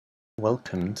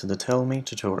Welcome to the TellMe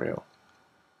tutorial.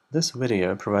 This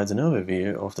video provides an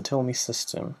overview of the TellMe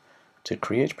system to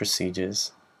create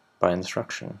procedures by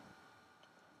instruction.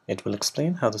 It will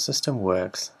explain how the system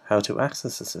works, how to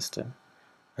access the system,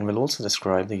 and will also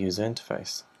describe the user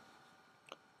interface.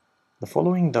 The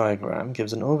following diagram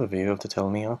gives an overview of the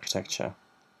TellMe architecture.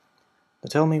 The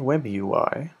TellMe web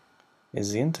UI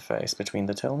is the interface between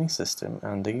the TellMe system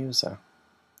and the user.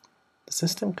 The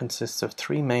system consists of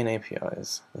three main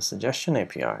APIs: the Suggestion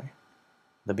API,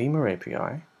 the Beamer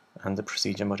API, and the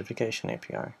Procedure Modification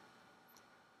API.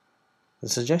 The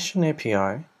Suggestion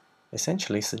API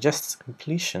essentially suggests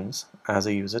completions as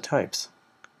a user types.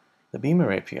 The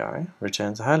Beamer API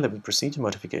returns high-level procedure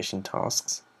modification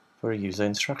tasks for a user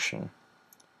instruction.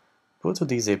 Both of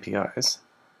these APIs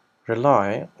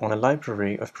rely on a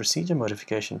library of procedure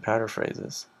modification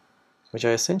paraphrases, which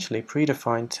are essentially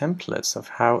predefined templates of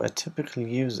how a typical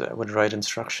user would write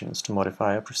instructions to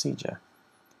modify a procedure.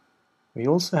 We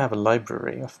also have a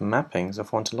library of mappings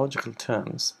of ontological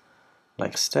terms,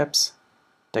 like steps,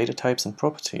 data types, and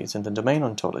properties in the domain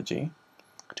ontology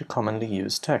to commonly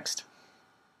used text.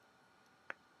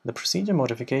 The Procedure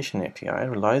Modification API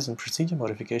relies on procedure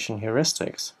modification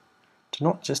heuristics to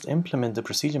not just implement the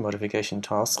procedure modification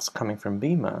tasks coming from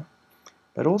Beamer,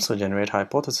 but also generate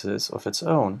hypotheses of its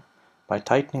own by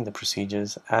tightening the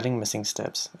procedures, adding missing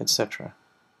steps, etc.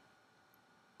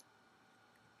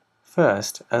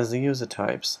 First, as the user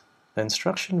types, the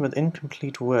instruction with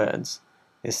incomplete words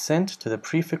is sent to the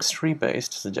prefix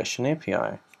tree-based Suggestion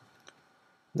API.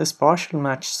 This partial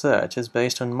match search is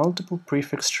based on multiple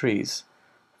prefix trees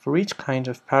for each kind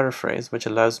of paraphrase, which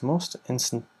allows most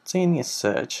instantaneous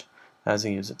search as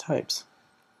the user types.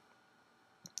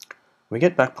 We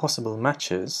get back possible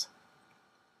matches,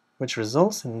 which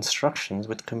results in instructions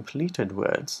with completed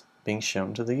words being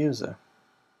shown to the user.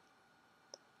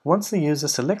 Once the user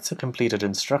selects a completed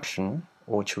instruction,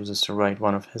 or chooses to write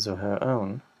one of his or her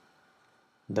own,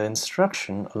 the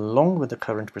instruction, along with the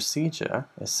current procedure,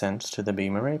 is sent to the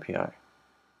Beamer API.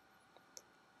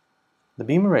 The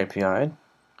Beamer API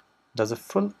does a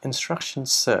full instruction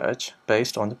search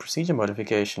based on the procedure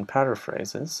modification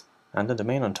paraphrases and the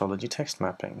domain ontology text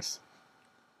mappings,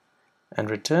 and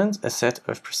returns a set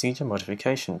of procedure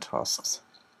modification tasks.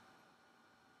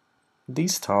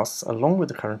 These tasks, along with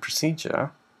the current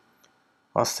procedure,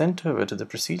 are sent over to the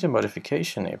Procedure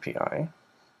Modification API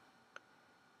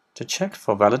to check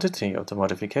for validity of the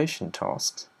modification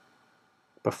tasks,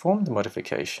 perform the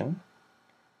modification,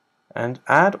 and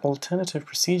add alternative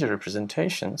procedure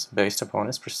representations based upon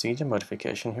its procedure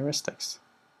modification heuristics.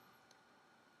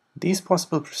 These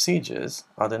possible procedures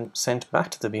are then sent back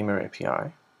to the Beamer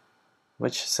API,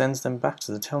 which sends them back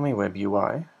to the TellMe web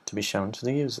UI to be shown to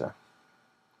the user.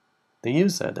 The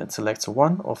user then selects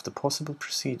one of the possible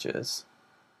procedures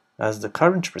as the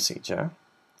current procedure,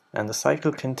 and the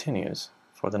cycle continues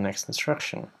for the next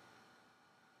instruction.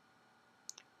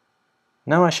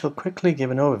 Now I shall quickly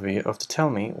give an overview of the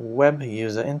TellMe web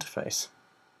user interface.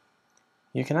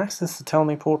 You can access the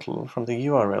TellMe portal from the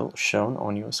URL shown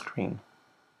on your screen.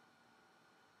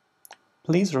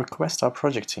 Please request our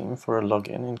project team for a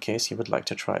login in case you would like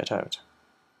to try it out.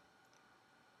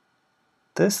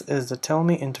 This is the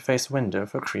TellMe interface window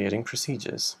for creating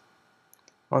procedures.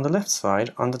 On the left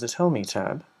side, under the TellMe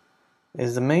tab,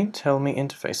 is the main TellMe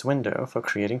interface window for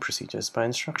creating procedures by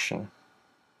instruction.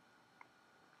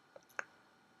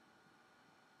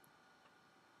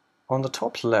 On the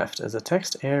top left is a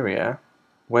text area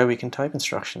where we can type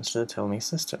instructions to the TellMe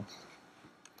system.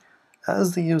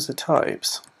 As the user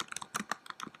types,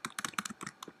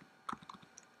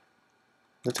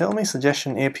 the TellMe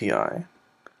Suggestion API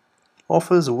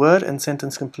offers word and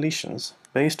sentence completions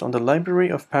based on the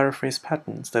library of paraphrase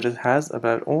patterns that it has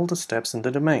about all the steps in the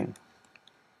domain.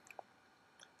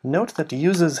 Note that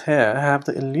users here have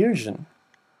the illusion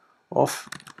of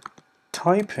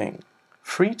typing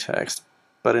free text,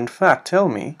 but in fact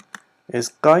TellMe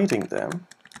is guiding them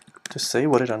to say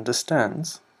what it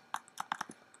understands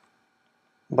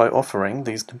by offering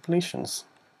these completions.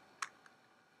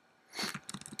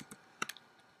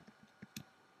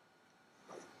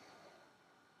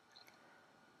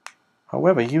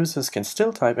 However, users can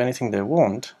still type anything they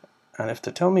want, and if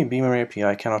the TellMe Beamer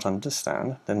API cannot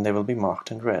understand, then they will be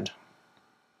marked in red.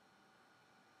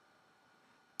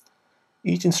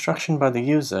 Each instruction by the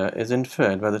user is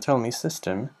inferred by the TellMe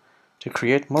system to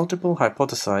create multiple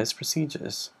hypothesized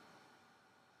procedures,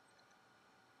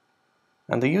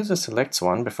 and the user selects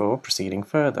one before proceeding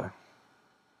further.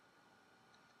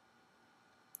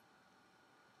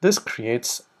 This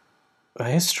creates a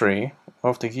history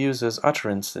of the user's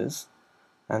utterances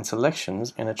and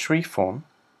selections in a tree form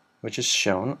which is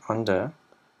shown under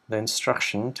the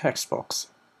instruction text box.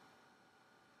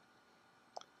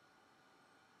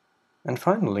 And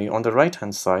finally, on the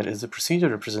right-hand side is the procedure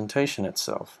representation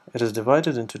itself. It is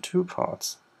divided into two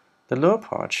parts. The lower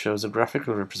part shows a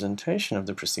graphical representation of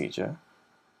the procedure,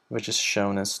 which is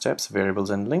shown as steps, variables,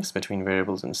 and links between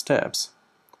variables and steps,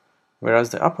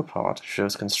 whereas the upper part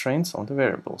shows constraints on the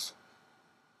variables.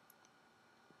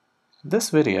 This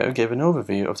video gave an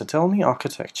overview of the TellMe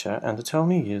architecture and the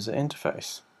TellMe user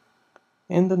interface.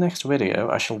 In the next video,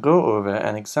 I shall go over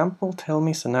an example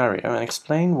TellMe scenario and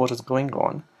explain what is going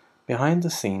on behind the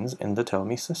scenes in the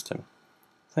TellMe system.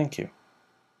 Thank you.